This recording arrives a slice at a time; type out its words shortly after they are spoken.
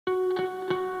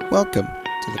Welcome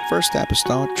to the First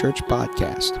Apostolic Church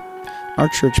Podcast. Our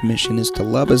church mission is to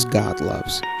love as God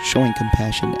loves, showing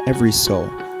compassion to every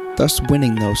soul, thus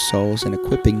winning those souls and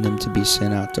equipping them to be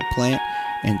sent out to plant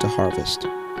and to harvest.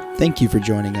 Thank you for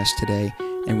joining us today,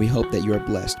 and we hope that you are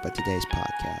blessed by today's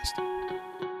podcast.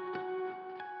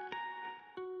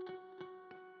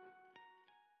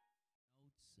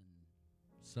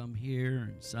 Some here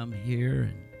and some here,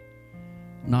 and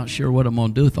I'm not sure what I'm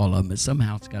going to do with all of them, but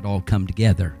somehow it's got to all come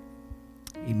together.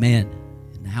 Amen.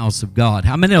 In the house of God.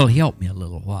 How many will help me a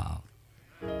little while?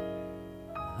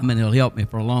 How many will help me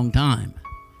for a long time?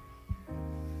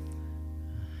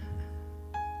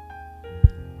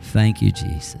 Thank you,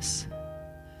 Jesus.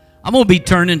 I'm going to be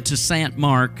turning to St.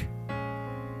 Mark,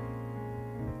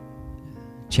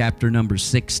 chapter number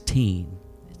 16.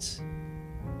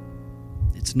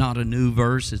 It's not a new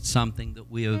verse. It's something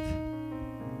that we have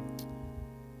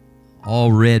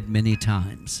all read many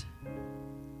times.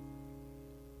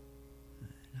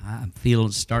 I'm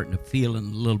starting to feel a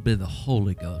little bit of the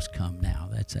Holy Ghost come now.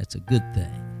 That's a good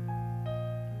thing.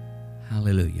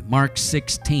 Hallelujah. Mark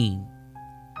 16.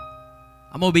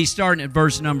 I'm going to be starting at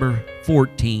verse number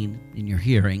 14 in your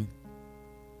hearing.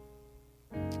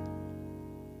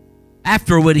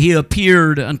 Afterward he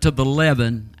appeared unto the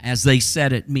 11 as they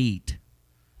sat at meat,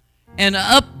 and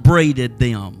upbraided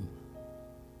them.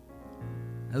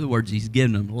 In other words, he's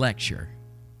giving them a lecture.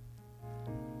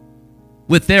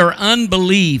 With their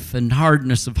unbelief and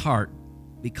hardness of heart,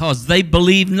 because they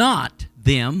believed not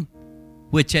them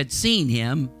which had seen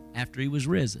him after he was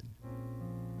risen.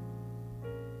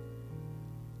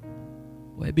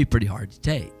 Well, it'd be pretty hard to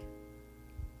take.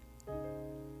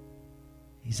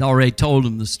 He's already told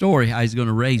them the story, how he's going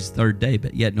to raise the third day,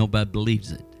 but yet nobody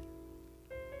believes it.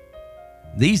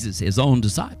 These is his own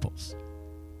disciples.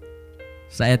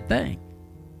 Sad thing.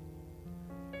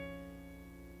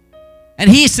 And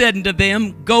he said unto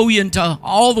them, go ye into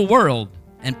all the world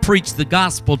and preach the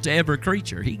gospel to every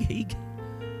creature. He'll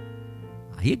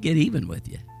get even with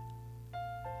you.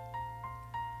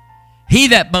 He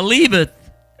that believeth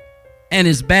and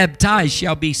is baptized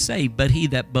shall be saved, but he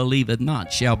that believeth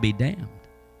not shall be damned.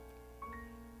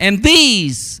 And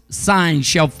these signs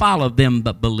shall follow them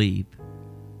that believe.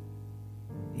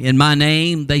 In my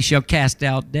name they shall cast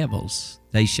out devils.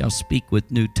 They shall speak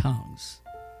with new tongues.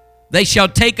 They shall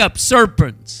take up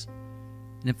serpents.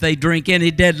 And if they drink any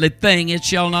deadly thing, it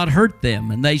shall not hurt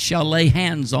them. And they shall lay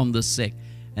hands on the sick,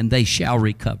 and they shall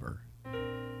recover.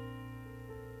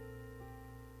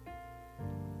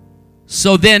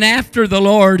 So then after the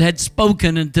Lord had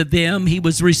spoken unto them, he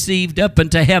was received up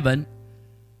into heaven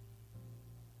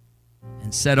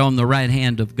and sat on the right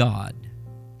hand of God.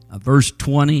 Verse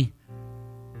 20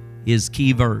 is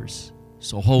key verse,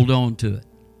 so hold on to it.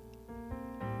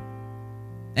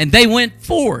 And they went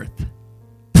forth,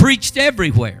 preached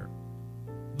everywhere.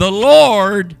 The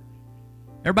Lord,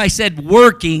 everybody said,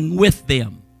 working with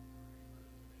them.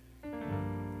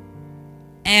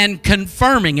 And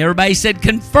confirming, everybody said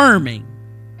confirming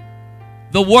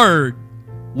the word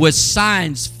with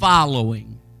signs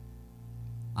following.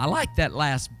 I like that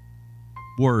last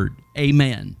word,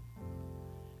 amen.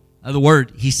 The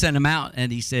word, he sent him out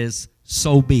and he says,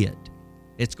 so be it.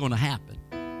 It's going to happen.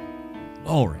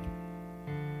 Glory.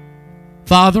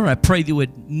 Father, I pray that you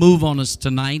would move on us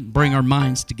tonight and bring our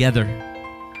minds together.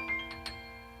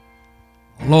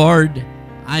 Lord,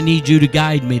 I need you to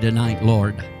guide me tonight,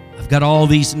 Lord. I've got all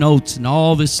these notes and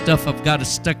all this stuff I've got to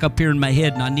stuck up here in my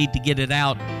head, and I need to get it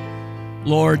out.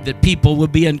 Lord, that people will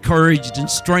be encouraged and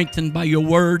strengthened by your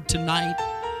word tonight.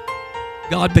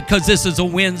 God, because this is a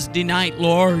Wednesday night,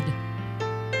 Lord.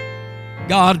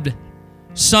 God,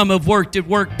 some have worked at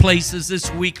workplaces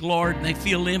this week, Lord, and they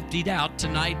feel emptied out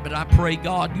tonight. But I pray,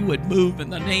 God, you would move in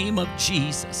the name of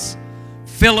Jesus.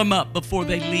 Fill them up before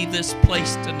they leave this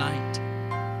place tonight.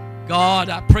 God,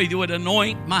 I pray you would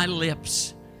anoint my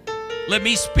lips. Let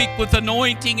me speak with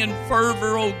anointing and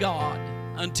fervor, O God,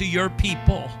 unto your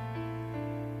people.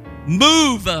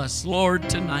 Move us, Lord,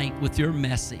 tonight with your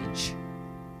message.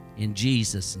 In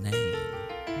Jesus' name,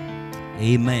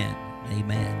 amen.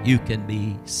 Amen. You can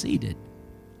be seated.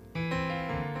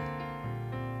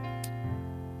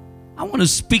 I want to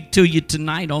speak to you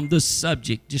tonight on this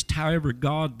subject, just however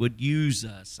God would use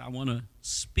us. I want to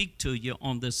speak to you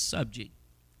on this subject.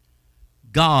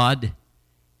 God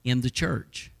in the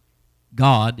church.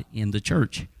 God in the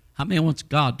church. How many wants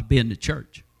God to be in the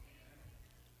church?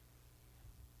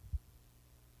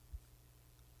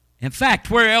 In fact,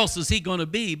 where else is he going to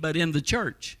be but in the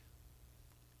church?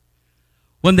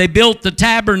 When they built the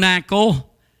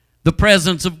tabernacle, the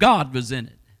presence of God was in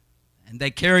it. And they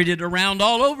carried it around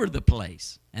all over the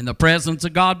place. And the presence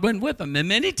of God went with them. And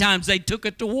many times they took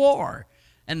it to war,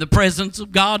 and the presence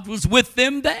of God was with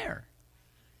them there.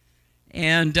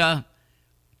 And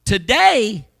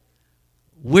today,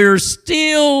 we're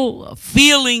still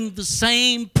feeling the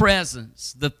same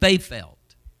presence that they felt.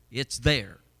 It's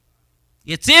there.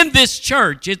 It's in this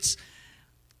church.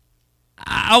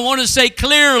 I want to say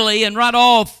clearly and right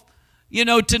off,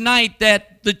 tonight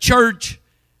that the church,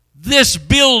 this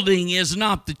building is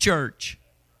not the church.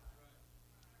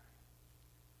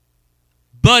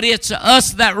 But it's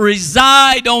us that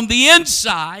reside on the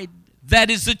inside that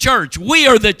is the church. We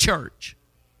are the church.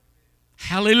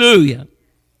 Hallelujah.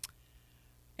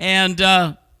 And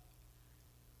I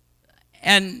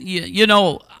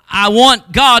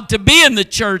want God to be in the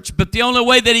church, but the only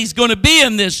way that He's going to be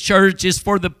in this church is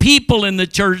for the people in the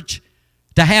church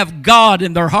to have God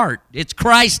in their heart. It's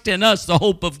Christ in us, the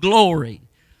hope of glory.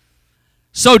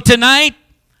 So tonight,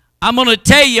 I'm going to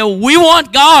tell you, we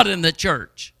want God in the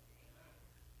church.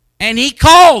 And He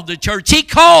called the church. He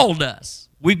called us.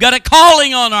 We've got a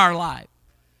calling on our life.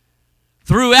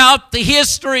 Throughout the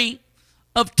history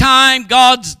of time,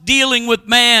 God's dealing with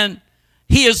man.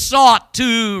 He has sought to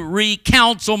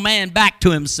recounsel man back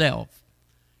to Himself.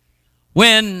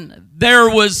 When there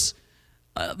was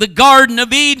the Garden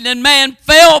of Eden and man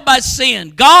fell by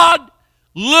sin, God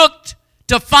looked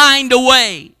to find a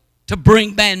way to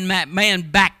bring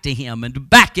man back to Him and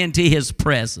back into His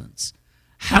presence.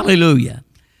 Hallelujah.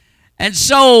 And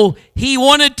so He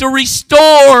wanted to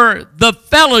restore the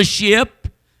fellowship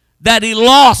that He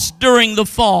lost during the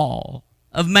fall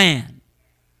of man.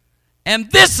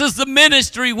 And this is the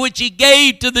ministry which He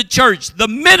gave to the church, the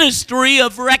ministry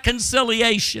of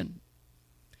reconciliation.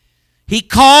 He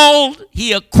called,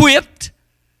 He equipped,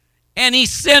 and He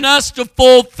sent us to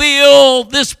fulfill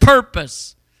this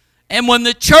purpose. And when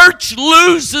the church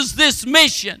loses this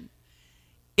mission,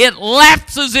 it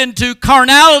lapses into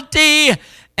carnality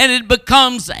and it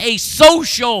becomes a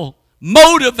social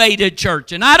motivated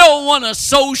church. And I don't want a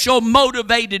social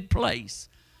motivated place.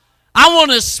 I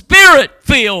want a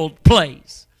spirit-filled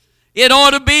place. It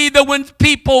ought to be that when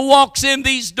people walks in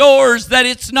these doors, that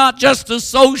it's not just a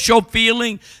social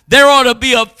feeling. There ought to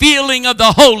be a feeling of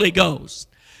the Holy Ghost.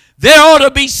 There ought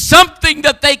to be something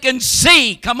that they can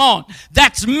see, come on,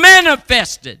 that's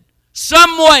manifested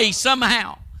some way,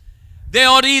 somehow. They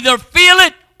ought to either feel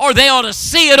it or they ought to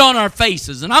see it on our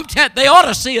faces. And they ought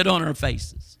to see it on our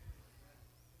faces.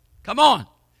 Come on.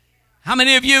 How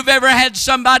many of you have ever had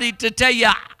somebody to tell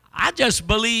you, I just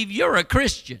believe you're a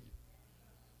Christian?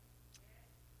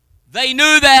 They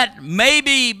knew that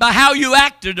maybe by how you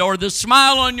acted or the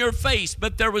smile on your face,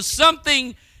 but there was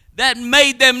something that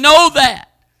made them know that.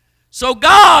 So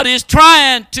God is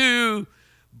trying to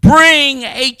bring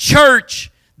a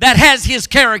church that has His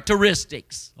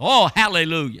characteristics. Oh,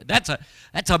 hallelujah. That's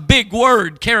a big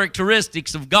word,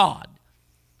 characteristics of God.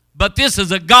 But this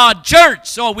is a God church,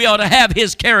 so we ought to have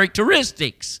His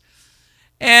characteristics.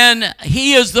 And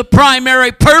He is the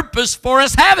primary purpose for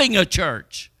us having a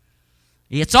church.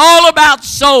 It's all about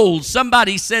souls.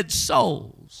 Somebody said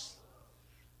souls.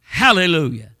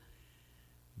 Hallelujah.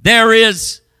 There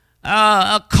is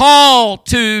a call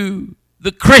to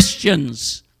the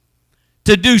Christians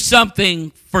to do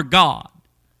something for God.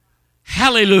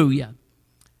 Hallelujah.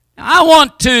 Now, I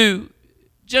want to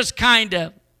just kind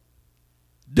of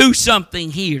do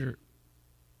something here.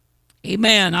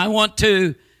 Amen. I want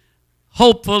to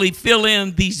hopefully fill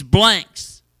in these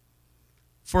blanks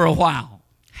for a while.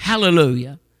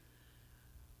 Hallelujah.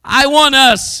 I want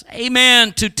us,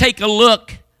 amen, to take a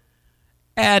look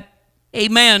at,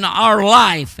 amen, our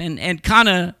life and kind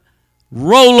of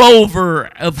roll over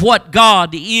of what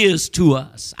God is to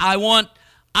us. I want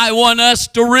us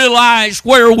to realize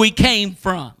where we came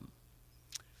from.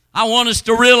 I want us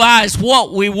to realize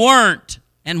what we weren't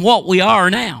and what we are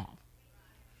now.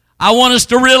 I want us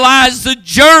to realize the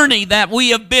journey that we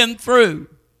have been through.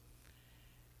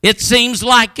 It seems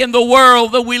like in the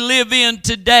world that we live in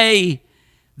today,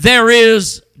 there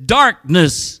is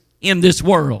darkness in this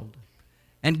world.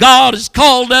 And God has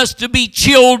called us to be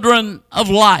children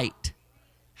of light.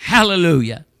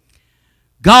 Hallelujah.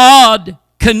 God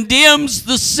condemns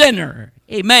the sinner.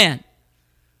 Amen.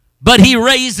 But He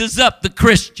raises up the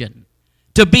Christian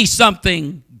to be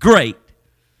something great.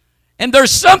 And there's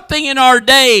something in our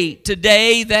day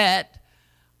today that,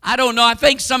 I don't know, I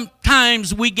think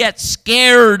sometimes we get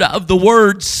scared of the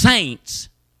word saints.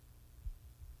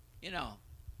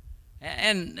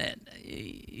 And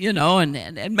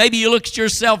maybe you look at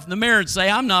yourself in the mirror and say,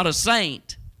 I'm not a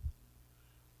saint.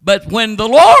 But when the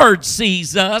Lord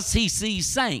sees us, He sees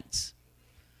saints.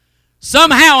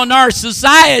 Somehow in our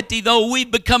society, though,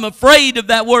 we've become afraid of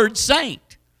that word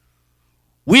saint.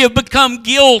 We have become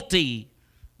guilty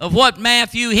of what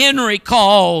Matthew Henry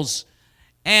calls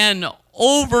an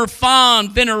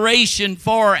overfond veneration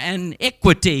for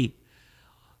iniquity,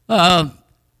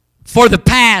 for the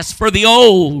past, for the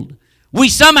old. We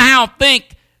somehow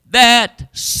think that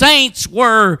saints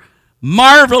were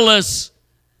marvelous,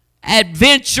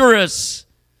 adventurers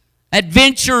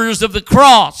of the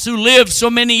cross who lived so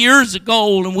many years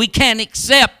ago, and we can't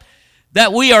accept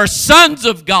that we are sons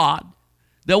of God,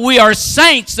 that we are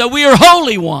saints, that we are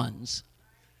holy ones.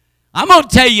 I'm going to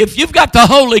tell you, if you've got the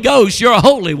Holy Ghost, you're a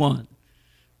holy one,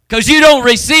 because you don't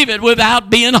receive it without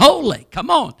being holy. Come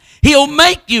on. He'll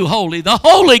make you holy. The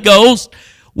Holy Ghost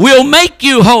will make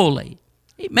you holy.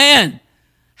 Amen.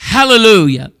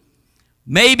 Hallelujah.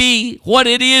 Maybe what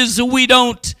it is that we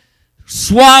don't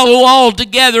swallow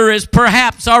altogether is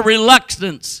perhaps our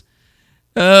reluctance,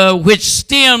 which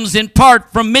stems in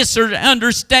part from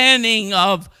misunderstanding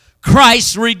of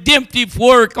Christ's redemptive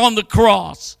work on the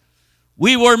cross.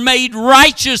 We were made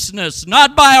righteousness,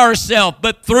 not by ourselves,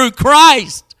 but through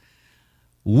Christ.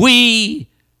 We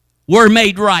were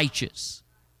made righteous.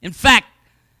 In fact,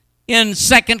 in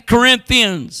 2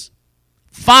 Corinthians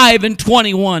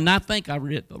 5:21, I think I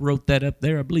wrote that up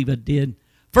there. I believe I did.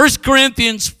 2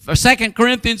 Corinthians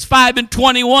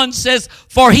 5:21 says,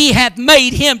 "For he hath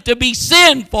made him to be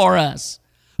sin for us,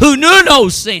 who knew no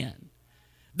sin,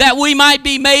 that we might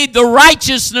be made the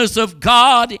righteousness of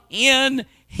God in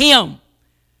him."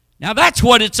 Now that's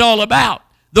what it's all about,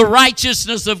 the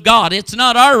righteousness of God. It's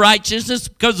not our righteousness,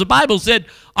 because the Bible said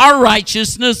our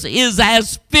righteousness is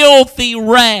as filthy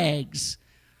rags.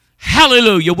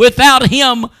 Hallelujah. Without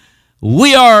him,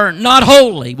 we are not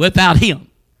holy without him.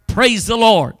 Praise the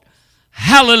Lord.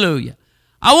 Hallelujah.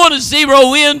 I want to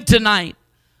zero in tonight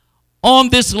on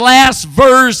this last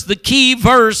verse, the key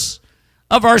verse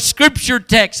of our scripture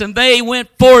text. "And they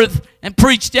went forth and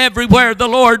preached everywhere, the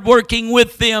Lord working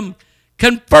with them,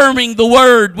 confirming the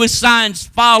word with signs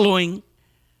following."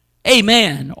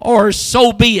 Amen. Or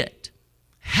so be it.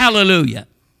 Hallelujah.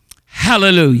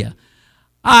 Hallelujah.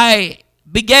 I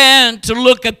began to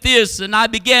look at this, and I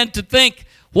began to think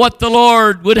what the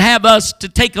Lord would have us to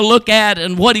take a look at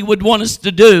and what he would want us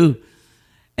to do.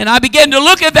 And I began to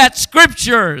look at that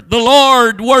scripture, the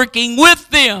Lord working with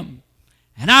them.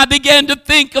 And I began to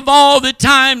think of all the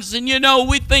times, and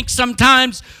we think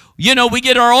sometimes, we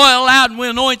get our oil out and we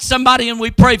anoint somebody and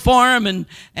we pray for them,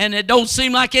 and it don't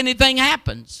seem like anything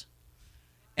happens.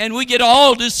 And we get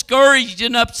all discouraged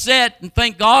and upset and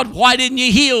think, "God, why didn't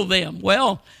you heal them?"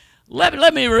 Well,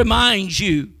 let me remind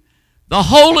you, the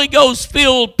Holy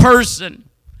Ghost-filled person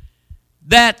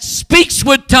that speaks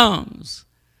with tongues,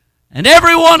 and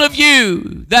every one of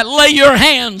you that lay your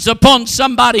hands upon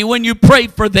somebody when you pray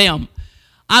for them,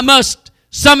 I must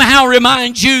somehow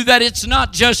remind you that it's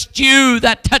not just you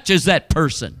that touches that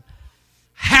person.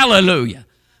 Hallelujah.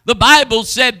 The Bible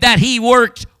said that he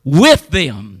worked with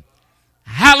them.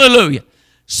 Hallelujah.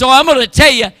 So I'm going to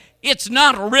tell you, it's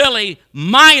not really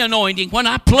my anointing. When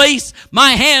I place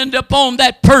my hand upon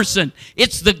that person,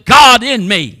 it's the God in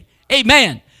me.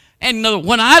 Amen. And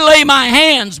when I lay my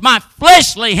hands, my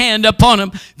fleshly hand upon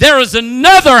them, there is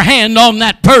another hand on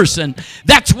that person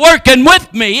that's working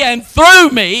with me and through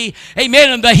me.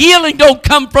 Amen. And the healing don't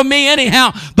come from me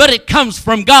anyhow, but it comes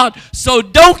from God. So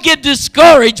don't get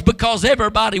discouraged because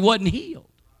everybody wasn't healed.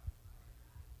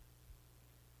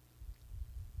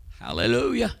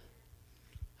 Hallelujah.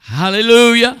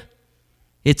 Hallelujah.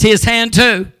 It's his hand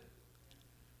too.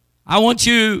 I want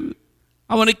to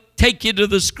take you to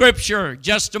the scripture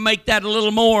just to make that a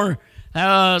little more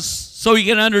so you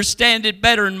can understand it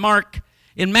better.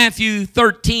 In Matthew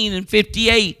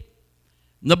 13:58,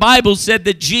 the Bible said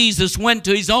that Jesus went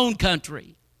to his own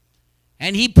country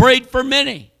and he prayed for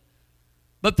many.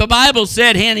 But the Bible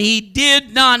said, and he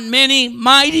did not many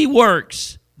mighty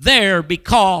works there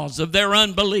because of their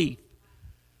unbelief.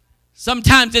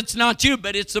 Sometimes it's not you,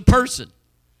 but it's a person.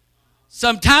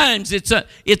 Sometimes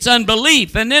it's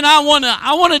unbelief. And then I want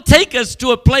to take us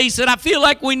to a place that I feel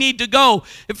like we need to go.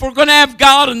 If we're going to have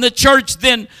God in the church,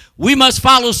 then we must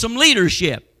follow some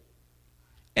leadership.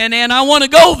 And I want to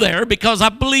go there because I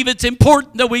believe it's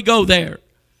important that we go there.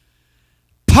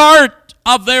 Part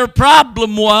of their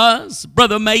problem was,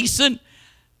 Brother Mason,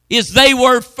 is they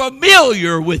were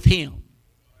familiar with him.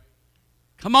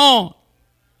 Come on.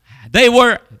 They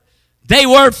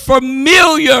were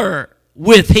familiar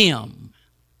with him.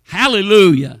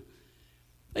 Hallelujah.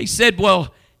 They said,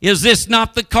 "Well, is this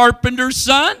not the carpenter's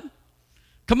son?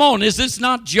 Come on, is this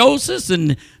not Joseph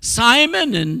and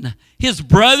Simon and his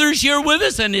brothers here with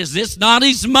us? And is this not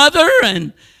his mother?"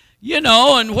 And, You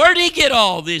know, and where did he get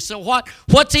all this? So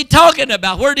what's he talking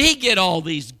about? Where did he get all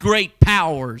these great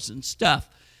powers and stuff?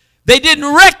 They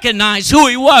didn't recognize who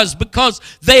he was because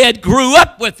they had grew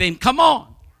up with him. Come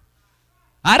on.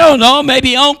 I don't know,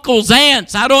 maybe uncles,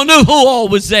 aunts. I don't know who all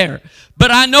was there.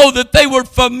 But I know that they were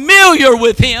familiar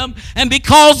with him, and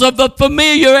because of the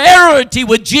familiarity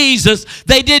with Jesus,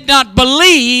 they did not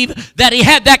believe that he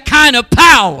had that kind of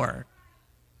power.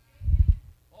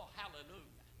 Oh, hallelujah.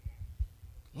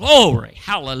 Glory,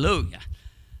 hallelujah.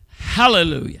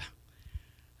 Hallelujah.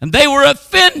 And they were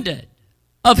offended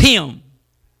of him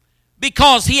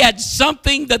because he had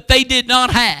something that they did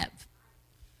not have.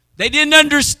 They didn't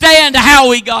understand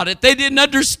how he got it. They didn't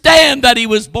understand that he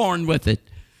was born with it.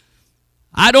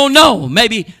 I don't know.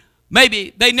 Maybe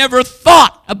they never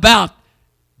thought about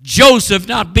Joseph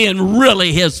not being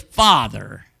really his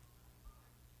father.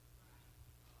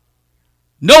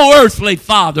 No earthly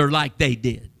father like they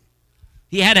did.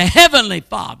 He had a heavenly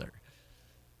father.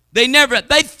 They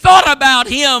thought about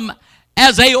him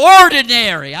as an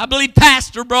ordinary. I believe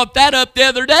Pastor brought that up the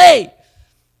other day.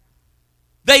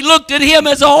 They looked at him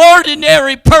as an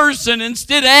ordinary person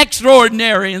instead of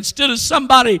extraordinary, instead of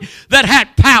somebody that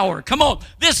had power. Come on,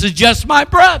 this is just my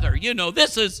brother. You know, they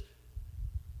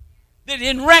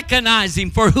didn't recognize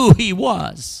him for who he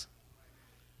was.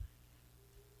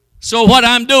 So what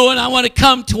I'm doing, I want to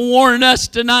come to warn us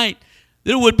tonight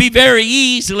that it would be very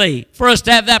easily for us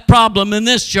to have that problem in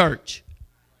this church.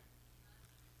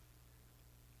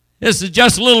 This is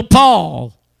just little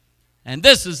Paul. And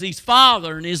this is his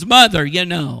father and his mother, you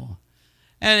know.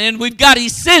 And we've got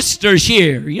his sisters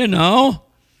here, you know.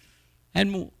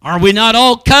 And are we not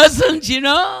all cousins, you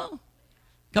know?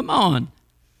 Come on.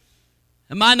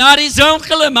 Am I not his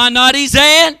uncle? Am I not his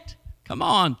aunt? Come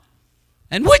on.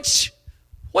 And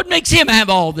what makes him have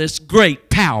all this great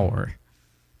power?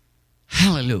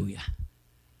 Hallelujah.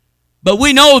 But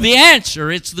we know the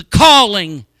answer. It's the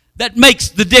calling that makes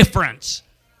the difference.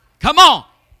 Come on.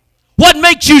 What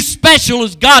makes you special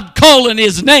is God calling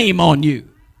his name on you.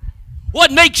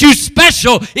 What makes you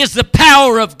special is the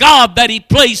power of God that he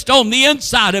placed on the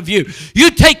inside of you. You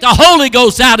take the Holy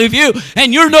Ghost out of you,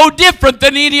 and you're no different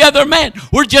than any other man.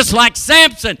 We're just like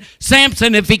Samson.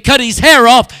 Samson, if he cut his hair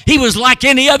off, he was like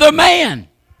any other man.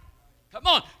 Come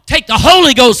on, take the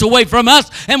Holy Ghost away from us,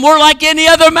 and we're like any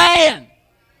other man.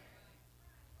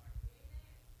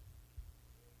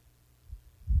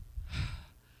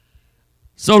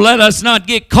 So let us not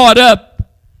get caught up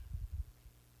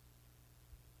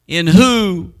in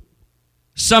who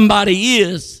somebody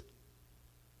is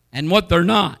and what they're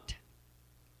not.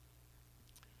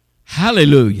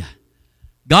 Hallelujah.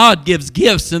 God gives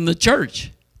gifts in the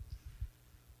church,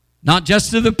 not just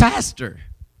to the pastor,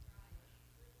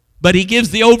 but he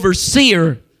gives the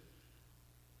overseer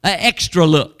an extra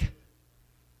look.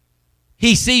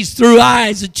 He sees through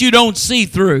eyes that you don't see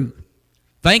through.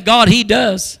 Thank God he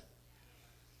does.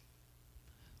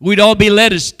 We'd all be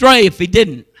led astray if he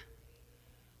didn't.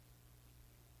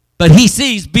 But he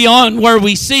sees beyond where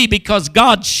we see because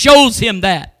God shows him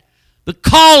that. The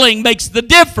calling makes the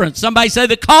difference. Somebody say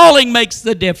the calling makes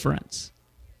the difference.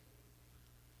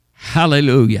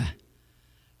 Hallelujah.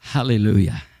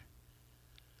 Hallelujah.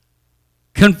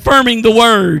 Confirming the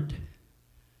word.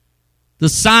 The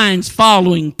signs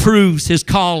following proves his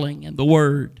calling and the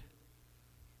word.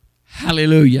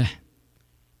 Hallelujah.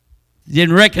 They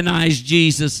didn't recognize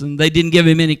Jesus, and they didn't give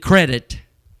him any credit.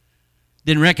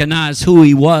 Didn't recognize who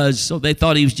he was, so they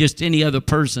thought he was just any other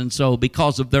person. So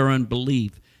because of their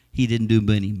unbelief, he didn't do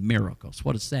many miracles.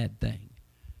 What a sad thing.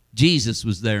 Jesus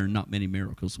was there, and not many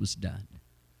miracles was done.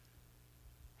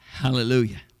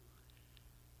 Hallelujah.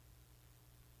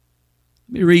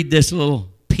 Let me read this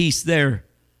little piece there.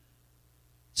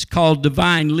 It's called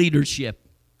Divine Leadership.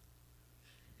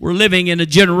 We're living in a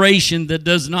generation that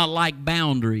does not like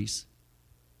boundaries.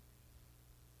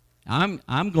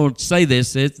 I'm going to say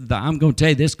this. I'm going to tell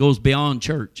you this goes beyond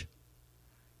church.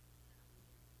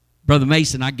 Brother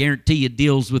Mason, I guarantee you,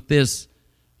 deals with this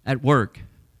at work.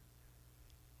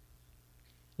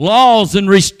 Laws and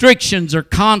restrictions are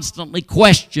constantly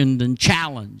questioned and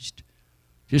challenged.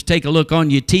 Just take a look on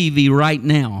your TV right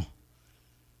now.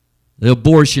 The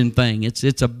abortion thing,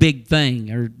 it's a big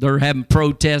thing. They're having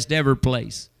protests every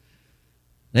place.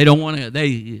 They don't want to.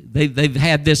 They've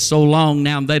had this so long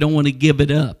now, they don't want to give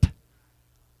it up.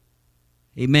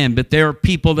 Amen. But there are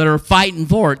people that are fighting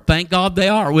for it. Thank God they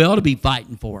are. We ought to be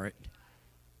fighting for it.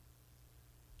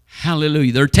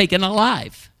 Hallelujah. They're taking a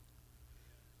life.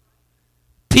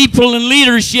 People in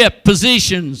leadership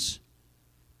positions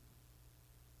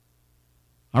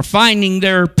are finding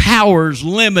their powers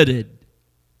limited.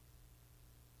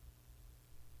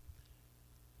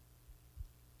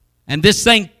 And this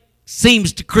thing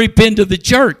seems to creep into the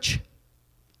church.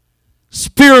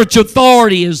 Spiritual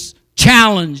authority is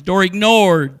challenged or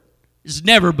ignored as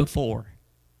never before.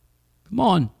 Come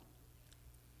on.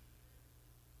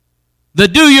 The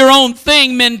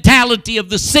do-your-own-thing mentality of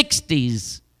the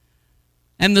 60s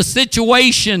and the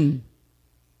situation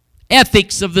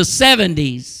ethics of the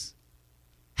 70s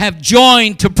have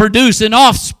joined to produce an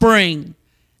offspring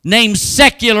named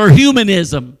secular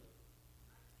humanism.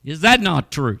 Is that not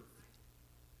true?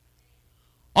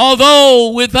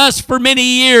 Although with us for many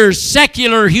years,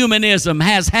 secular humanism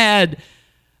has had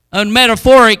a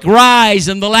metaphoric rise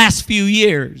in the last few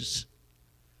years.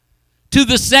 To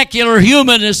the secular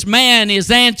humanist, man is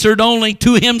answered only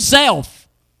to himself.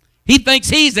 He thinks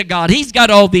he's a God. He's got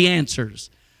all the answers.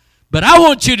 But I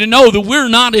want you to know that we're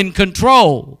not in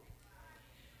control.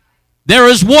 There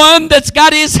is one that's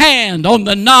got his hand on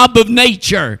the knob of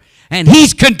nature, and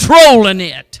he's controlling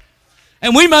it.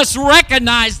 And we must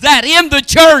recognize that in the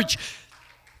church,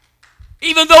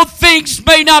 even though things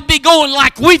may not be going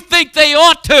like we think they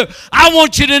ought to, I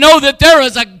want you to know that there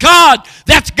is a God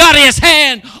that's got his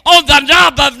hand on the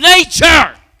knob of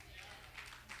nature.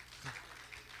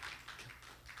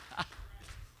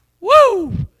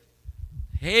 Woo!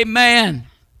 Amen.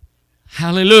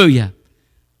 Hallelujah.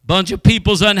 Bunch of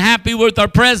people's unhappy with our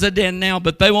president now,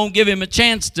 but they won't give him a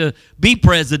chance to be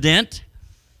president.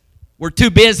 We're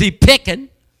too busy picking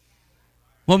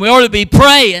when we ought to be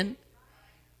praying.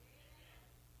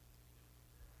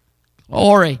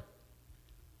 Glory.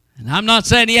 And I'm not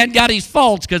saying he hadn't got his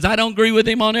faults, because I don't agree with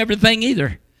him on everything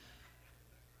either.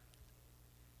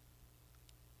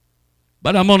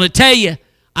 But I'm going to tell you,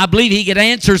 I believe he could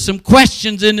answer some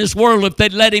questions in this world if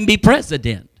they'd let him be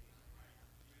president.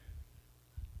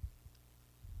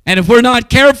 And if we're not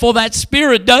careful, that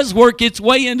spirit does work its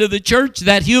way into the church,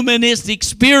 that humanistic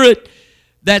spirit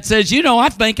that says, you know, I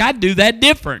think I'd do that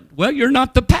different. Well, you're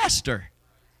not the pastor.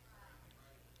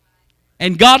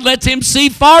 And God lets him see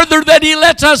farther than he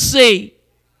lets us see.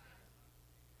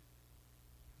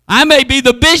 I may be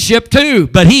the bishop too,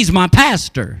 but he's my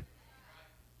pastor.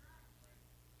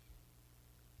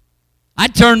 I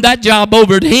turned that job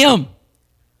over to him.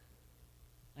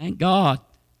 Thank God.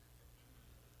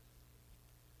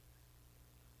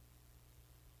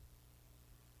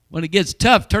 When it gets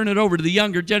tough, turn it over to the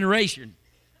younger generation.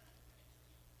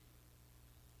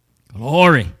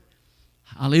 Glory.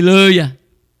 Hallelujah.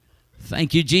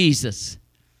 Thank you, Jesus.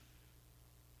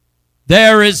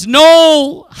 There is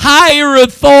no higher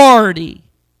authority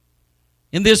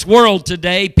in this world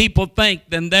today, people think,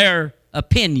 than their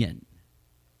opinion.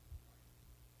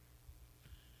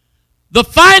 The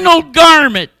final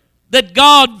garment that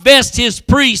God vests his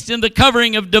priest in the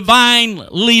covering of divine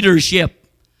leadership.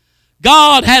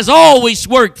 God has always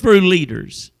worked through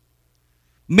leaders.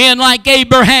 Men like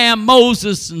Abraham,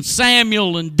 Moses, and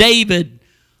Samuel, and David.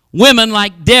 Women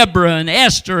like Deborah and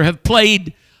Esther have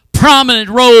played prominent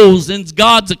roles in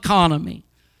God's economy.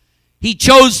 He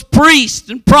chose priests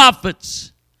and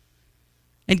prophets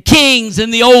and kings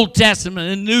in the Old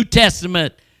Testament and New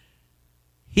Testament.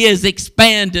 He has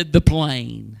expanded the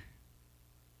plane.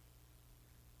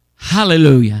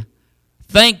 Hallelujah.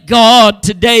 Thank God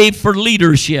today for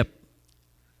leadership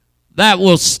that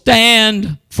will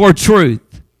stand for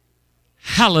truth.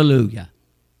 Hallelujah.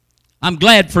 I'm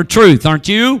glad for truth, aren't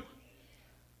you?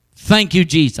 Thank you,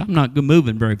 Jesus. I'm not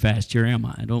moving very fast here, am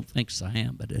I? I don't think so I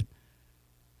am, but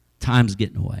time's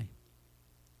getting away.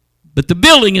 But the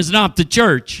building is not the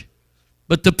church,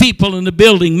 but the people in the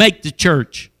building make the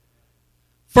church.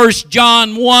 1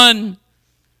 John 1,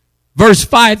 verse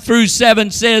 5 through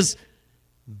 7 says,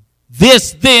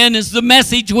 "This then is the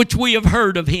message which we have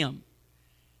heard of him,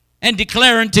 and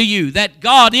declare unto you, that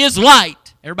God is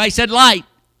light." Everybody said light.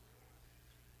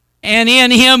 "And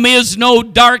in him is no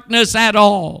darkness at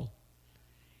all.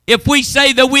 If we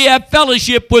say that we have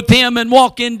fellowship with him and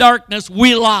walk in darkness,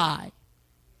 we lie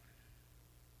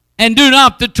and do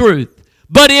not the truth.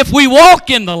 But if we walk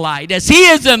in the light, as he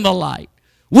is in the light,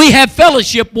 we have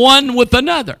fellowship one with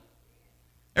another."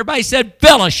 Everybody said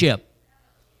fellowship,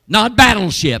 not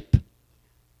battleship.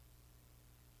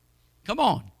 Come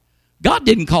on. God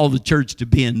didn't call the church to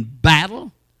be in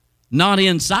battle, not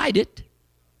inside it.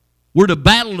 We're to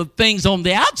battle the things on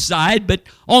the outside, but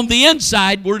on the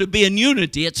inside we're to be in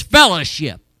unity. It's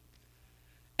fellowship.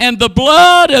 And the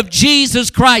blood of Jesus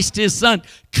Christ, his Son,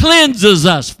 cleanses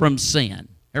us from sin.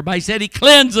 Everybody said he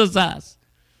cleanses us.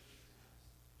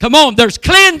 Come on, there's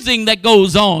cleansing that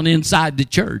goes on inside the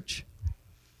church.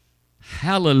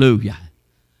 Hallelujah.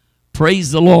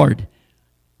 Praise the Lord.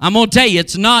 I'm going to tell you,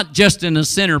 it's not just in a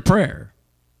sinner prayer.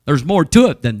 There's more to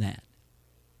it than that.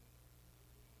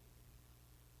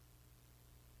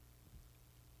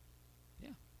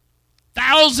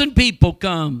 1,000 people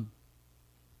come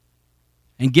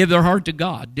and give their heart to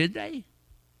God. Did they?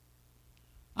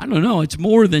 I don't know. It's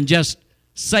more than just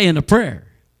saying a prayer.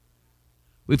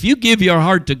 If you give your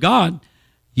heart to God,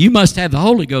 you must have the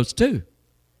Holy Ghost too.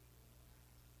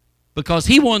 Because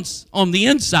He wants on the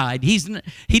inside.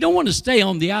 He don't want to stay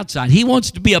on the outside. He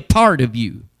wants to be a part of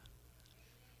you.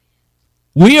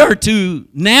 We are to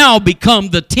now become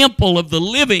the temple of the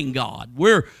living God.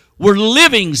 We're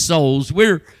living souls.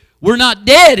 We're not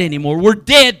dead anymore. We're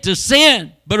dead to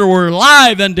sin, but we're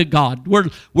alive unto God. We're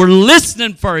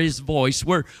listening for His voice.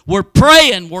 We're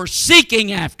praying. We're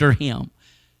seeking after Him.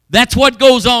 That's what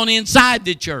goes on inside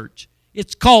the church.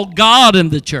 It's called God in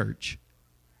the church.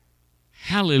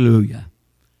 Hallelujah.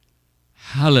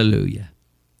 Hallelujah.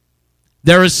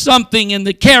 There is something in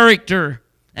the character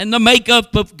and the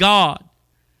makeup of God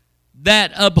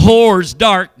that abhors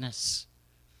darkness.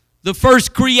 The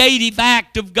first creative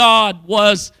act of God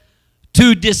was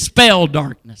to dispel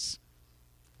darkness.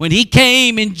 When He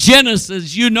came in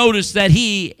Genesis, you notice that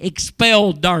He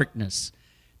expelled darkness.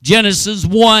 Genesis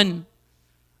 1,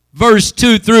 verse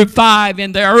 2 through 5,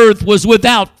 and the earth was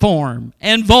without form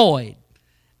and void,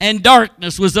 and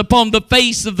darkness was upon the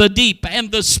face of the deep,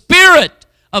 and the Spirit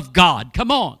of God.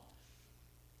 Come on.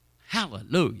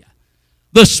 Hallelujah.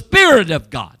 The Spirit of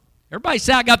God. Everybody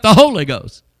say, I got the Holy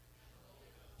Ghost.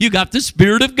 You got the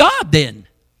Spirit of God then.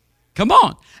 Come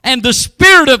on. And the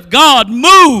Spirit of God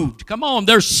moved. Come on.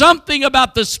 There's something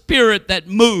about the Spirit that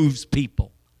moves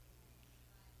people.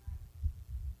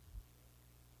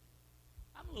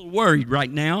 I'm a little worried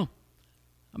right now.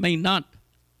 I mean, not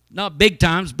big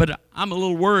times, but I'm a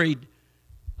little worried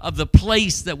of the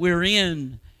place that we're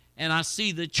in, and I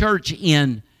see the church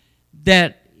in,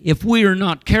 that if we are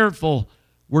not careful,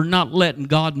 we're not letting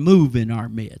God move in our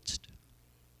midst.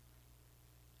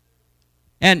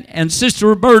 And Sister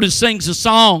Roberta sings a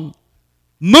song,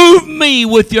 move me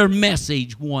with your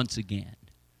message once again.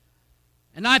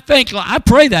 And I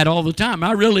pray that all the time.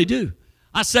 I really do.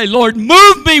 I say, Lord,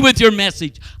 move me with your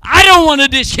message. I don't want to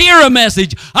just hear a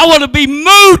message. I want to be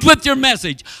moved with your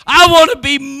message. I want to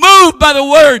be moved by the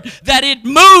word, that it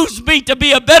moves me to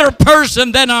be a better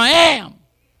person than I am.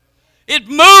 It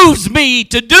moves me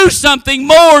to do something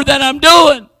more than I'm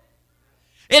doing.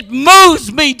 It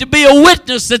moves me to be a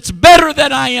witness that's better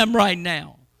than I am right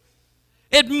now.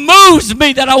 It moves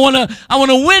me that I want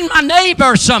to win my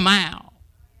neighbor somehow.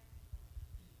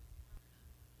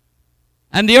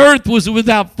 And the earth was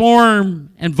without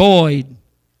form and void.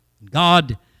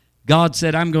 God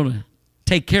said, I'm going to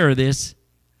take care of this.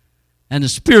 And the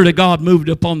Spirit of God moved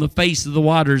upon the face of the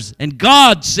waters. And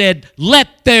God said,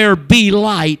 let there be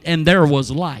light. And there was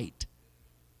light.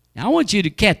 Now I want you to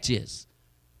catch this.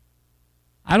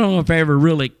 I don't know if I ever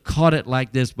really caught it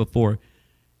like this before.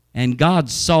 And God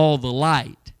saw the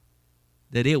light,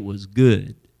 that it was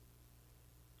good.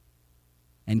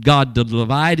 And God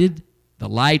divided the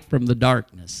light from the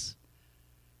darkness.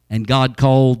 And God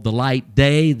called the light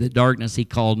day, the darkness He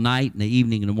called night, and the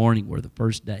evening and the morning were the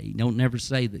first day. He don't never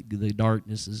say that the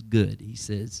darkness is good. He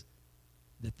says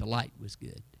that the light was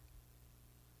good.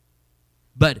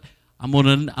 But I'm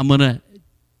gonna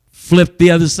flip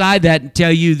the other side of that and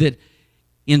tell you that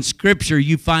in Scripture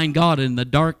you find God in the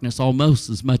darkness almost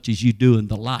as much as you do in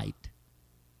the light.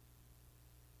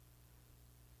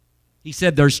 He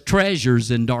said there's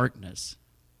treasures in darkness.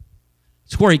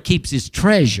 It's where He keeps His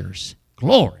treasures.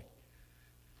 Glory.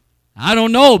 I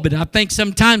don't know, but I think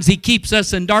sometimes He keeps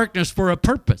us in darkness for a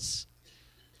purpose.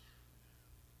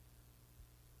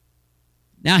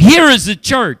 Now here is the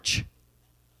church.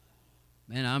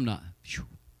 Man, I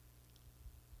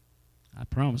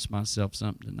promised myself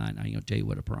something tonight. I ain't going to tell you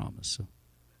what I promised. So.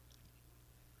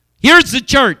 Here's the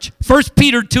church. 1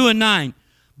 Peter 2 and 9.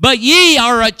 But ye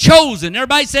are a chosen.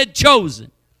 Everybody said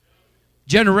chosen.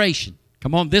 Generation.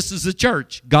 Come on, this is the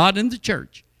church. God in the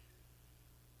church.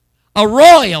 A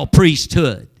royal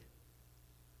priesthood.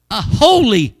 A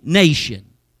holy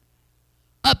nation.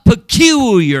 A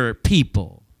peculiar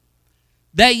people.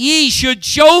 That ye should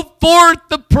show forth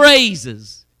the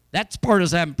praises. That's part I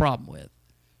was having a problem with.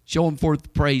 Showing forth the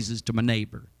praises to my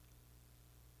neighbor.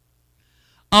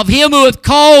 Of Him who hath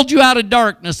called you out of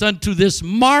darkness unto this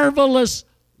marvelous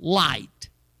light.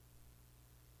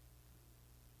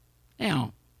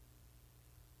 Now,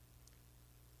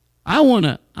 I want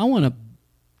to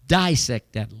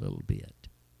dissect that a little bit.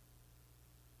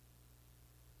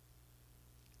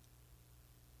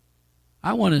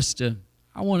 I want us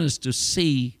to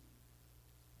see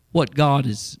what God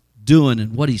is doing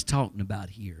and what He's talking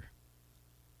about here.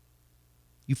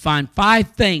 You find 5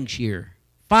 things here.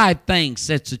 5 things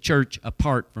sets the church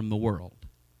apart from the world.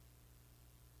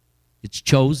 It's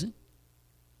chosen.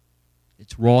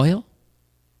 It's royal,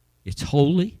 it's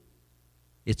holy,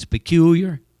 it's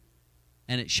peculiar,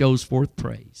 and it shows forth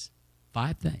praise.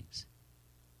 5 things.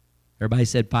 Everybody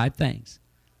said 5 things.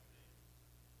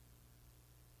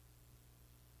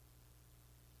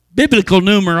 Biblical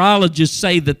numerologists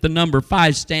say that the number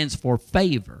 5 stands for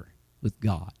favor with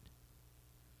God.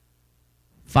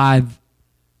 5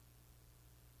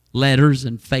 letters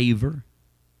in favor.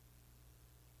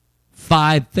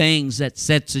 5 things that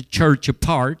sets a church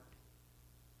apart,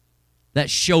 that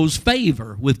shows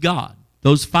favor with God.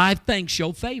 Those 5 things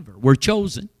show favor. We're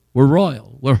chosen, we're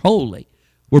royal, we're holy,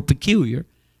 we're peculiar,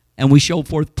 and we show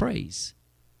forth praise.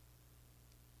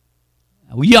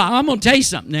 Yeah, I'm going to tell you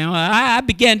something now. I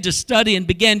began to study and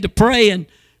began to pray and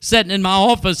sitting in my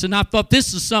office, and I thought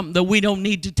this is something that we don't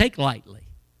need to take lightly.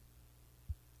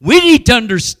 We need to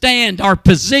understand our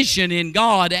position in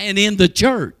God and in the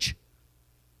church.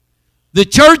 The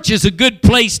church is a good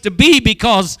place to be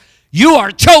because you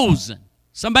are chosen.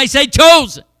 Somebody say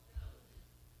chosen.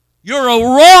 You're a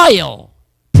royal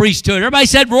priesthood. Everybody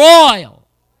said royal.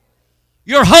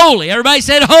 You're holy. Everybody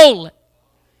said holy.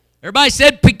 Everybody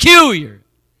said peculiar.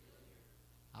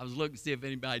 I was looking to see if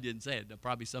anybody didn't say it.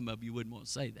 Probably some of you wouldn't want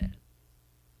to say that.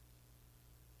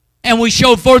 And we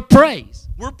show forth praise.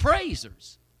 We're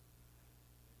praisers.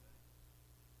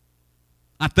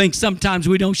 I think sometimes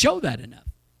we don't show that enough.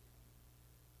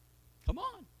 Come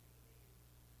on.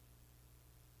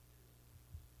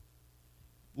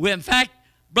 In fact,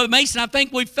 Brother Mason, I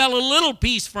think we fell a little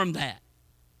piece from that.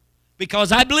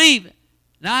 Because I believe,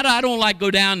 now I don't like go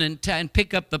down and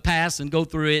pick up the past and go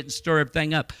through it and stir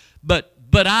everything up. But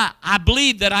I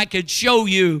believe that I could show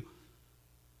you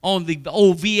on the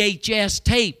old VHS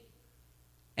tape,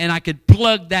 and I could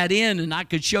plug that in, and I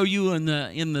could show you in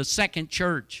the second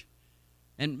church,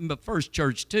 and the first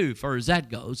church too, as far as that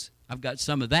goes. I've got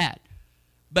some of that.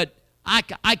 But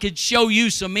I could show you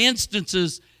some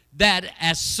instances that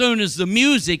as soon as the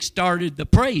music started, the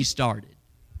praise started.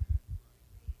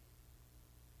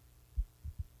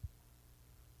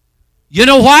 You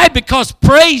know why? Because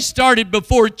praise started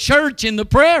before church in the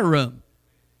prayer room.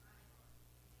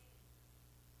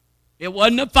 It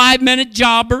wasn't a 5-minute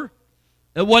jobber.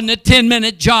 It wasn't a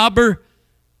 10-minute jobber.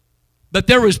 But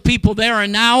there was people there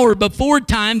an hour before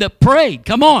time that prayed.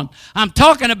 Come on. I'm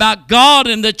talking about God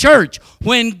in the church.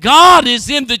 When God is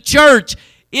in the church,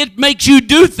 it makes you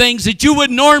do things that you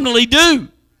wouldn't normally do.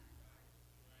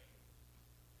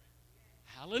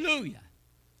 Hallelujah.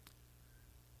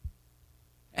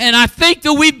 And I think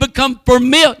that we've become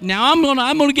familiar. Now, I'm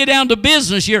gonna get down to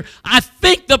business here. I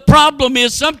think the problem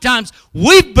is sometimes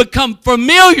we've become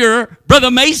familiar,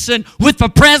 Brother Mason, with the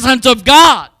presence of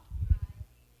God.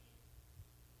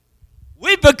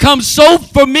 We've become so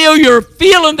familiar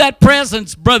feeling that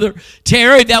presence, Brother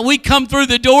Terry, that we come through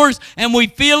the doors and we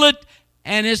feel it,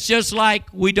 and it's just like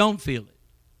we don't feel it.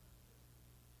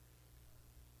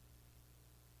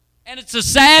 And it's a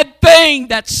sad thing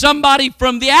that somebody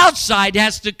from the outside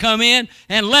has to come in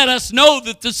and let us know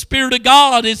that the Spirit of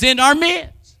God is in our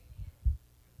midst.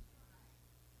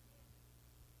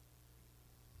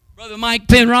 Brother Mike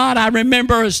Penrod, I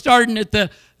remember starting at the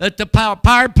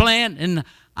power plant, and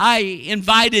I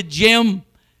invited Jim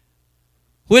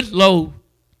Whitlow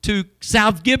to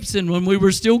South Gibson when we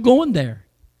were still going there.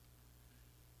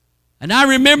 And I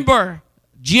remember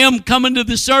Jim coming to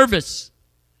the service.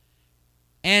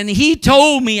 And he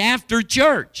told me after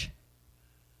church,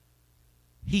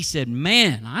 he said,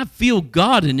 man, I feel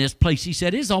God in this place. He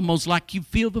said, it's almost like you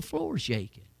feel the floor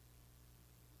shaking.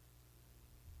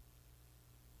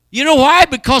 You know why?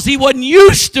 Because he wasn't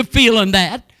used to feeling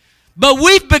that. But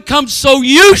we've become so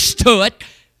used to it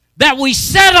that we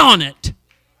sit on it.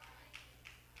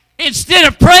 Instead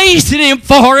of praising Him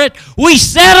for it, we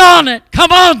sit on it.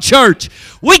 Come on, church.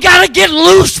 We got to get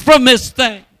loose from this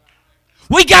thing.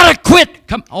 We got to quit.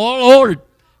 Come, oh, Lord,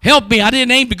 help me. I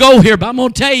didn't aim to go here, but I'm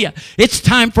going to tell you, it's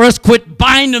time for us to quit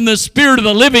binding the Spirit of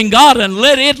the living God and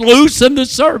let it loose in the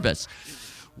service.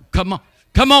 Come on.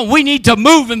 Come on, we need to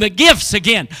move in the gifts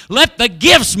again. Let the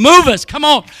gifts move us. Come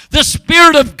on, the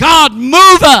Spirit of God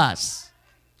move us.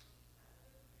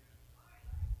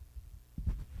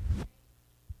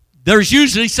 There's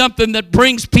usually something that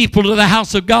brings people to the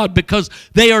house of God because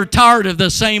they are tired of the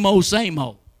same old, same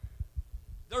old.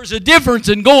 There's a difference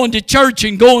in going to church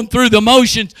and going through the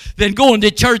motions than going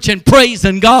to church and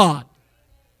praising God.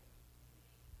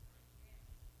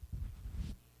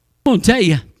 I'm going to tell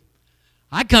you,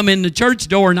 I come in the church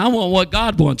door and I want what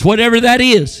God wants, whatever that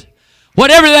is.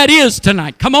 Whatever that is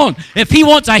tonight. Come on. If He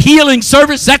wants a healing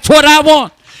service, that's what I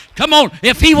want. Come on.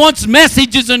 If He wants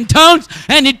messages and tongues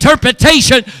and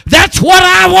interpretation, that's what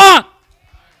I want.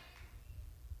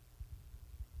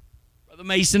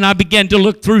 Brother Mason, I began to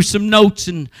look through some notes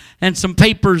and some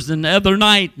papers and the other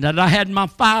night that I had in my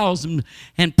files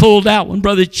and pulled out when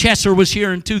Brother Chesser was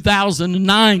here in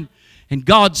 2009. And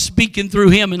God speaking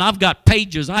through him, and I've got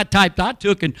pages I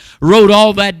took and wrote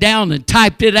all that down and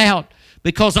typed it out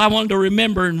because I wanted to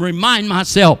remember and remind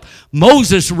myself.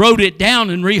 Moses wrote it down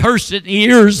and rehearsed it in the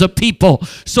ears of people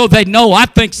so they know. I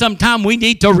think sometime we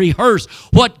need to rehearse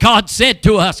what God said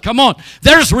to us. Come on.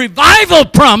 There's revival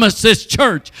promised this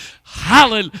church.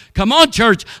 Hallelujah. Come on,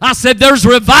 church. I said there's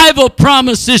revival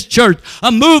promised this church.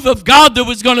 A move of God that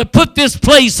was going to put this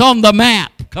place on the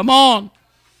map. Come on.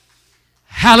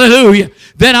 Hallelujah.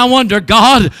 Then I wonder,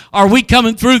 God, are we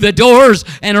coming through the doors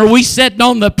and are we sitting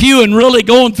on the pew and really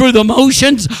going through the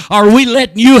motions? Or are we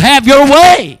letting you have your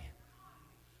way?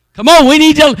 Come on, we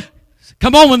need to,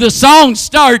 come on, when the songs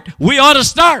start, we ought to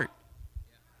start.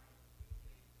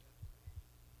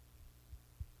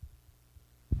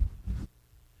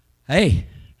 Hey,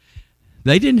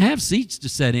 they didn't have seats to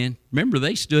sit in. Remember,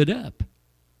 they stood up.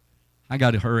 I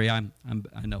got to hurry. I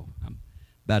know I'm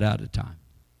about out of time.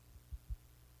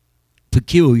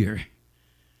 Peculiar.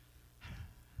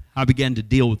 I began to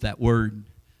deal with that word.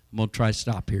 I'm going to try to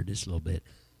stop here just a little bit.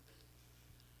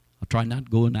 I'll try not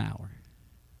to go an hour.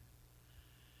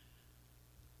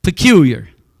 Peculiar.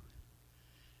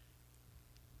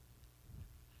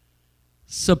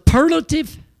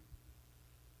 Superlative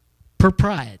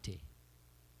propriety.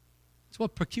 That's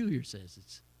what peculiar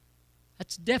says.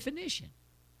 That's definition.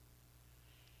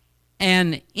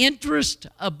 An interest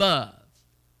above.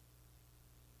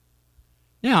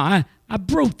 Now, I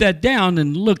broke that down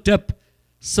and looked up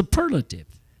superlative.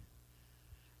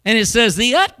 And it says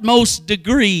the utmost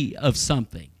degree of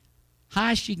something.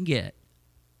 Highest you can get.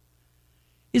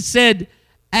 It said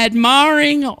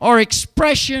admiring or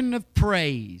expression of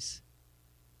praise.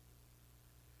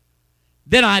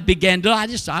 Then I began to, I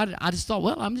just thought,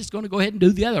 well, I'm just going to go ahead and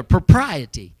do the other.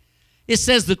 Propriety. It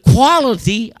says the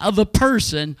quality of a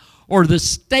person or the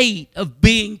state of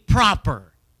being proper.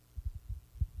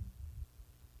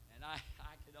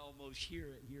 Hear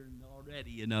it here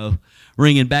already,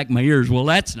 ringing back my ears. Well,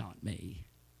 that's not me.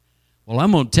 Well,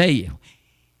 I'm going to tell you,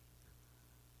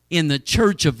 in the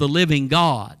church of the living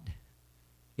God,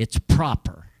 it's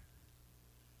proper.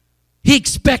 He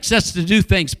expects us to do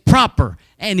things proper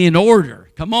and in order.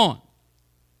 Come on.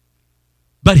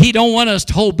 But He don't want us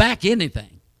to hold back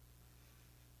anything.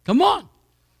 Come on.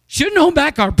 Shouldn't hold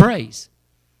back our praise.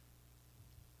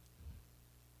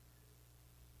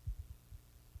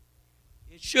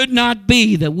 Should not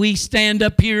be that we stand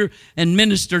up here and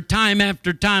minister time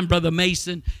after time, Brother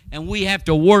Mason, and we have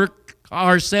to work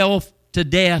ourselves to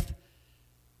death.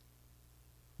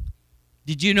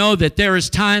 Did you know that there is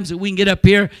times that we can get up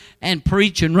here and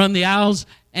preach and run the aisles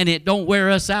and it don't wear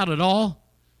us out at all?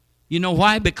 You know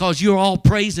why? Because you're all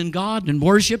praising God and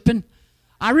worshiping.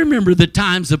 I remember the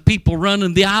times of people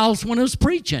running the aisles when I was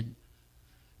preaching.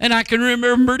 And I can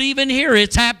remember it even here.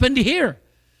 It's happened here.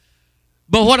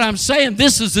 But what I'm saying,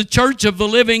 this is the church of the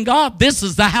living God. This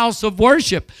is the house of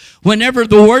worship. Whenever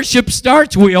the worship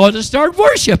starts, we ought to start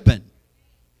worshiping.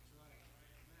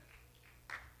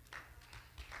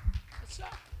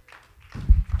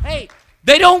 Hey,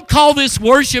 they don't call this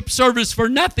worship service for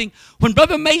nothing. When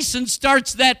Brother Mason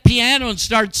starts that piano and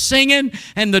starts singing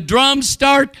and the drums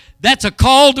start, that's a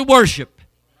call to worship.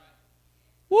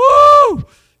 Woo!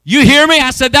 You hear me?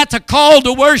 I said that's a call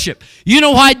to worship. You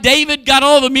know why David got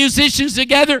all the musicians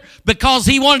together? Because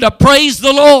he wanted to praise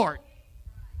the Lord.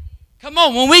 Come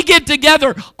on, when we get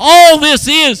together, all this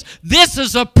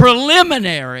is a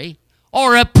preliminary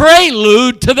or a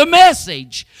prelude to the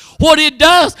message. What it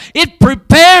does, it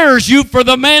prepares you for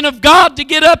the man of God to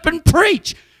get up and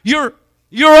preach. You're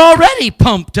already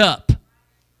pumped up.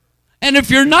 And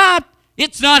if you're not,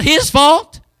 it's not his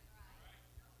fault.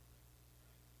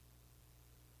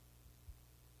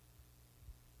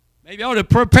 Maybe I ought to have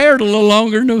prepared a little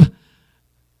longer in the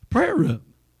prayer room.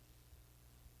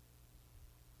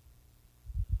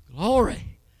 Glory.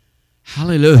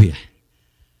 Hallelujah.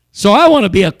 So I want to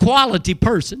be a quality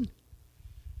person.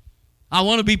 I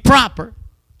want to be proper.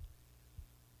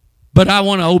 But I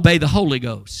want to obey the Holy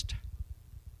Ghost.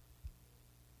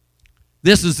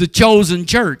 This is the chosen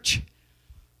church.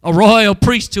 A royal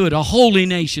priesthood, a holy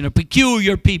nation, a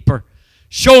peculiar people.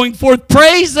 Showing forth,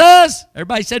 praise us.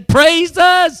 Everybody said, praise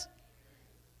us.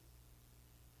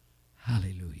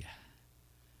 Hallelujah.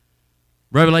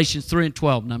 Revelations 3 and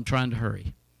 12, and I'm trying to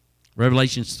hurry.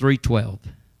 Revelations 3:12.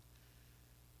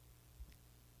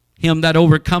 Him that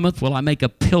overcometh will I make a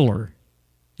pillar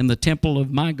in the temple of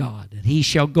my God, and he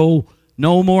shall go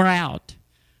no more out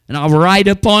And I will write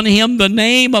upon him the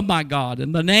name of my God,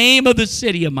 and the name of the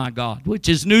city of my God, which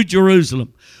is New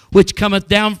Jerusalem, which cometh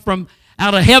down from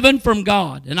out of heaven from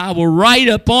God. And I will write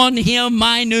upon him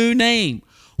my new name.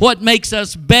 What makes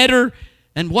us better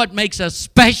and what makes us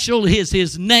special is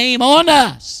his name on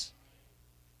us.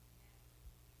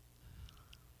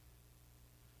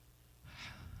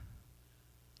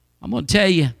 I'm going to tell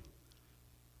you,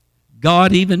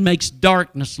 God even makes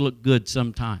darkness look good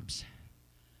sometimes.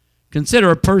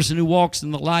 Consider a person who walks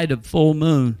in the light of full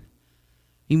moon.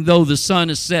 Even though the sun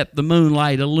is set, the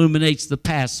moonlight illuminates the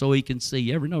path so he can see.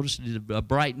 You ever notice a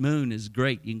bright moon is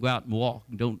great? You can go out and walk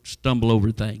and don't stumble over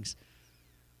things.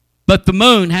 But the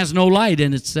moon has no light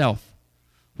in itself.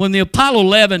 When the Apollo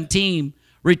 11 team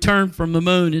returned from the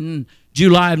moon in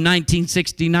July of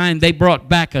 1969, they brought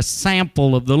back a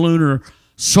sample of the lunar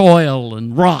soil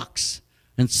and rocks.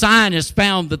 And scientists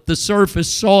found that the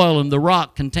surface soil and the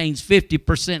rock contains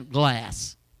 50%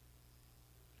 glass.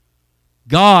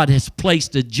 God has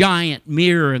placed a giant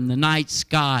mirror in the night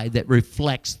sky that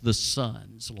reflects the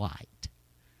sun's light.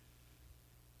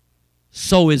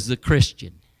 So is the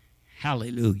Christian.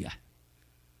 Hallelujah.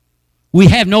 We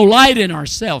have no light in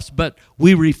ourselves, but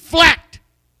we reflect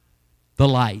the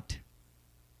light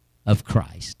of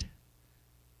Christ.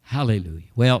 Hallelujah.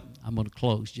 Well, I'm going to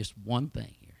close just one thing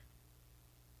here.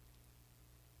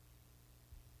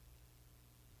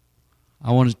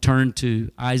 I want to turn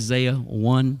to Isaiah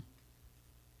 1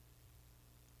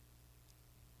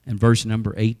 and verse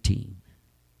number 18.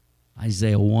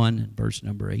 Isaiah 1 and verse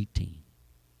number 18.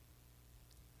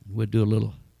 We'll do a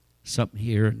little something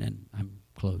here and then I'm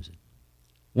closing.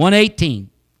 1:18.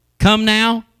 Come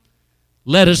now,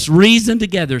 let us reason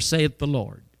together, saith the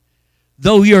Lord.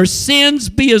 Though your sins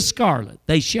be as scarlet,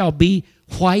 they shall be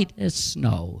white as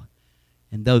snow.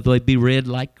 And though they be red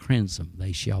like crimson,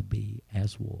 they shall be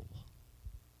as wool.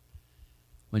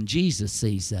 When Jesus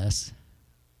sees us,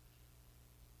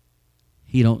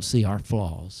 he don't see our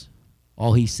flaws.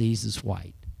 All he sees is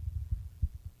white.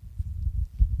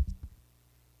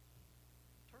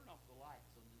 Turn off the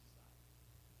lights on this side.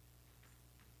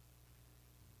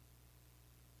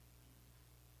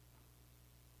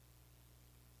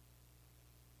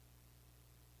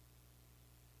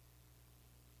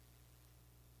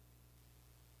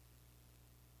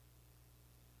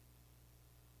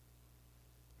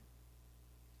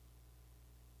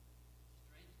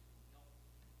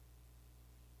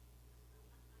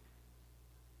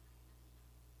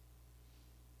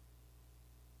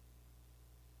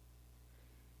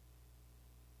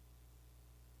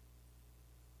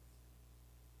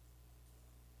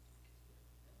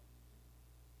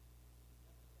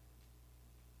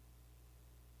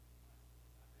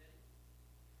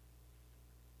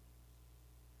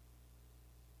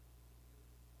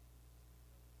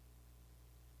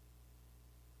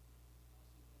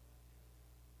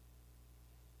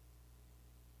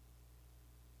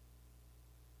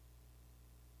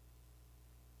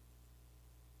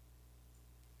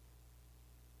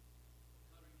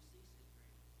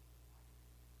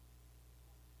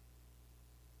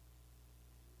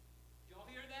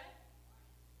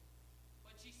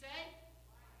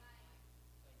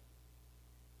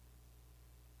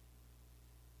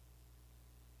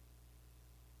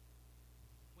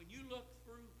 When you look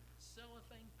through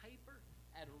cellophane paper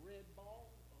at a red ball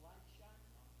with the light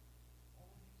shining on it, all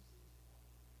you see is white.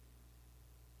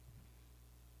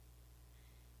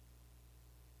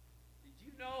 Did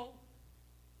you know,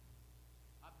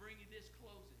 I bring you this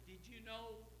closer, did you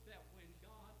know that when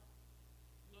God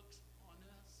looks on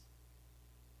us,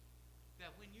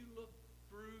 that when you look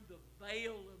through the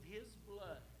veil of his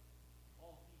blood,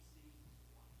 all he sees is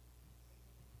white?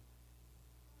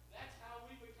 That's how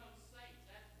we become saints.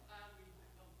 That's how we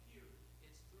become pure.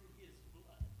 It's through his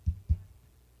blood.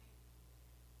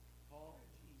 Oh,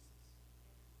 Jesus.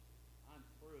 I'm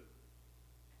through.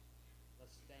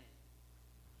 Let's stand.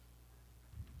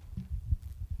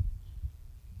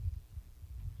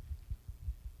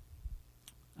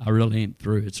 I really ain't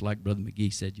through. It's like Brother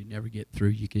McGee said, you never get through,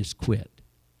 you just quit.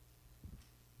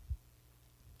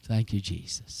 Thank you,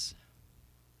 Jesus.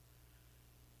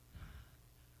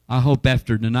 I hope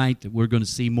after tonight that we're going to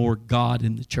see more God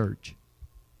in the church.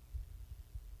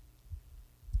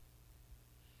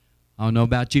 I don't know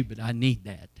about you, but I need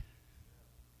that.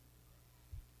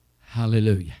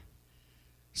 Hallelujah.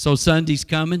 So Sunday's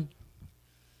coming.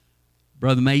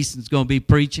 Brother Mason's going to be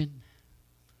preaching.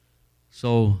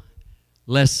 So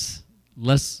let's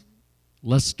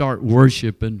start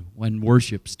worshiping when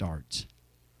worship starts.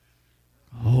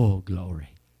 Oh, glory.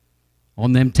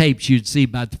 On them tapes, you'd see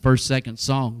about the first, second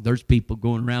song, there's people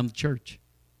going around the church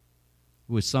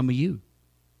with some of you.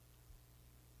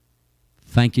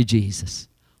 Thank you, Jesus.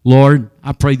 Lord,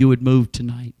 I pray you would move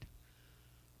tonight.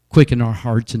 Quicken our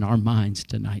hearts and our minds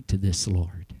tonight to this,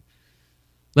 Lord.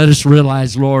 Let us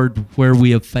realize, Lord, where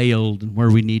we have failed and where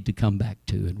we need to come back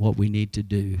to and what we need to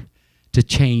do to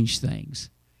change things.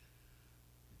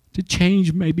 To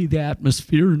change maybe the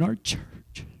atmosphere in our church.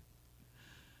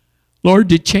 Lord,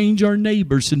 to change our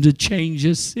neighbors and to change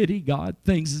this city, God.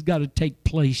 Things has got to take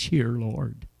place here,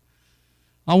 Lord.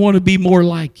 I want to be more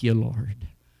like you, Lord.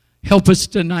 Help us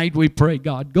tonight, we pray,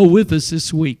 God. Go with us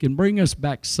this week and bring us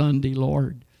back Sunday,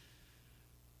 Lord.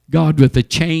 God, with a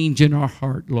change in our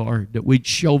heart, Lord, that we'd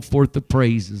show forth the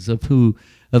praises of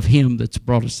Him that's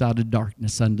brought us out of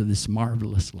darkness unto this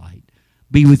marvelous light.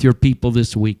 Be with your people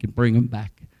this week and bring them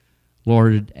back,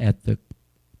 Lord, at the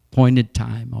appointed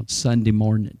time on Sunday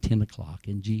morning at 10 o'clock.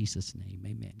 In Jesus' name,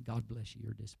 amen. God bless you.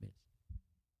 You're dismissed.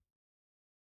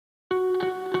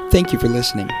 Thank you for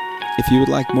listening. If you would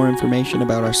like more information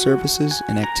about our services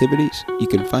and activities, you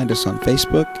can find us on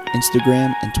Facebook,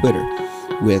 Instagram, and Twitter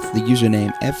with the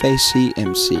username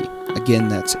FACMC. Again,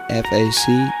 that's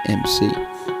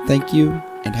FACMC. Thank you,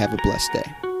 and have a blessed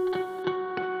day.